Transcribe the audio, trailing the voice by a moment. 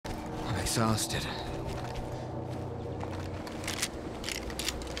exhausted.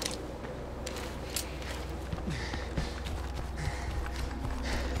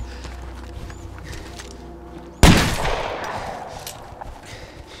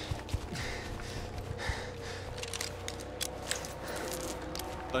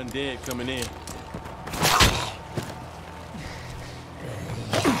 Undead coming in.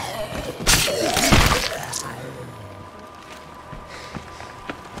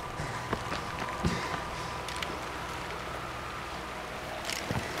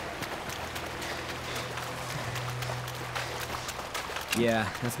 Yeah,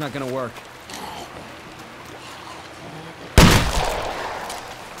 that's not gonna work.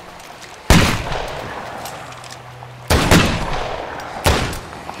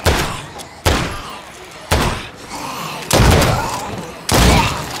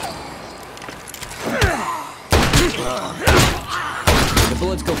 The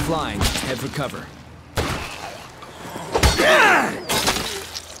bullets go flying. Head for cover.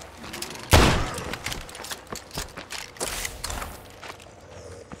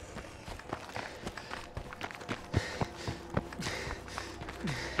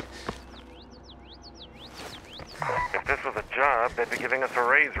 If this was a job, they'd be giving us a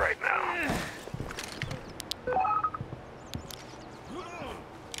raise right now.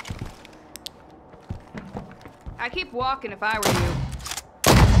 I'd keep walking if I were you.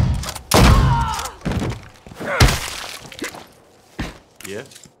 Yeah?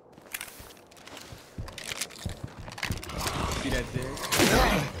 See that there?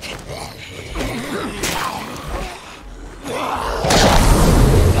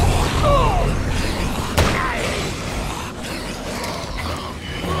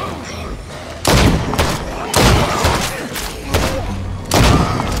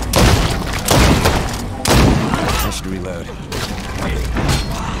 I should reload.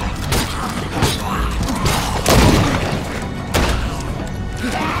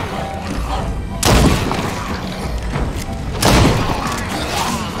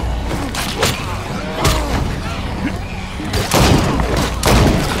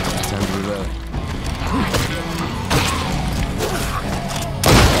 Time to reload.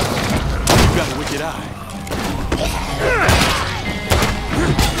 You got a wicked eye.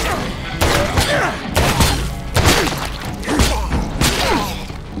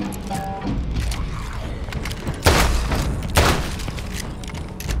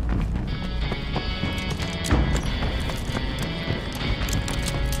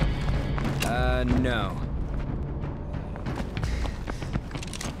 No.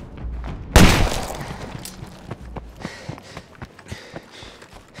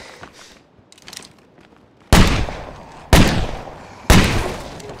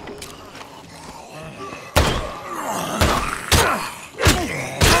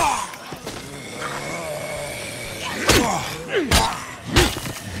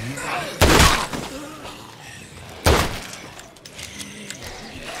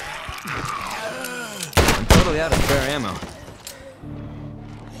 I'm totally out of spare ammo.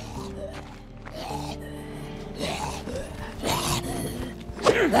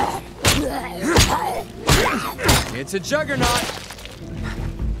 It's a juggernaut!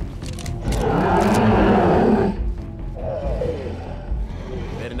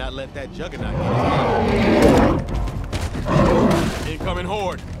 Better not let that juggernaut get us. Incoming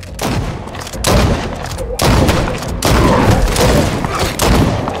horde.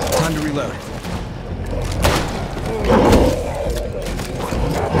 Time to reload.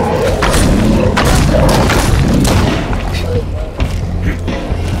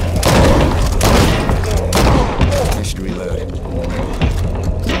 I should reload.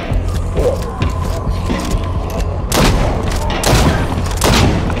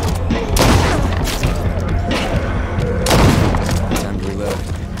 Time to reload.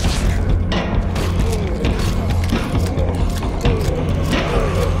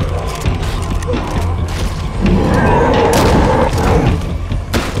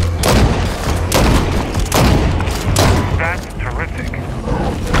 That's terrific.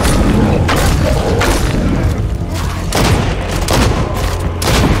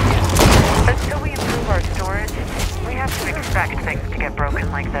 Until we improve our storage, we have to expect things to get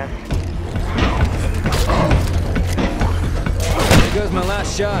broken like this. There goes my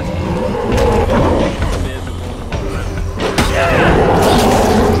last shot.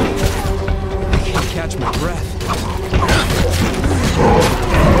 I can't catch my breath.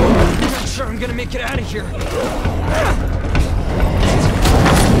 I'm not sure I'm gonna make it out of here.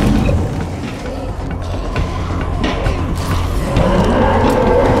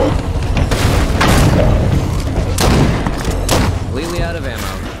 Completely out of ammo.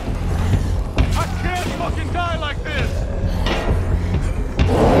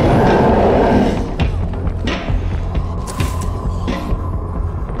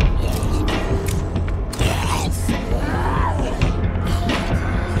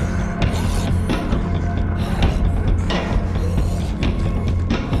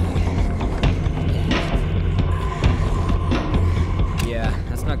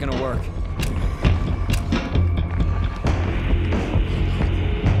 gonna work.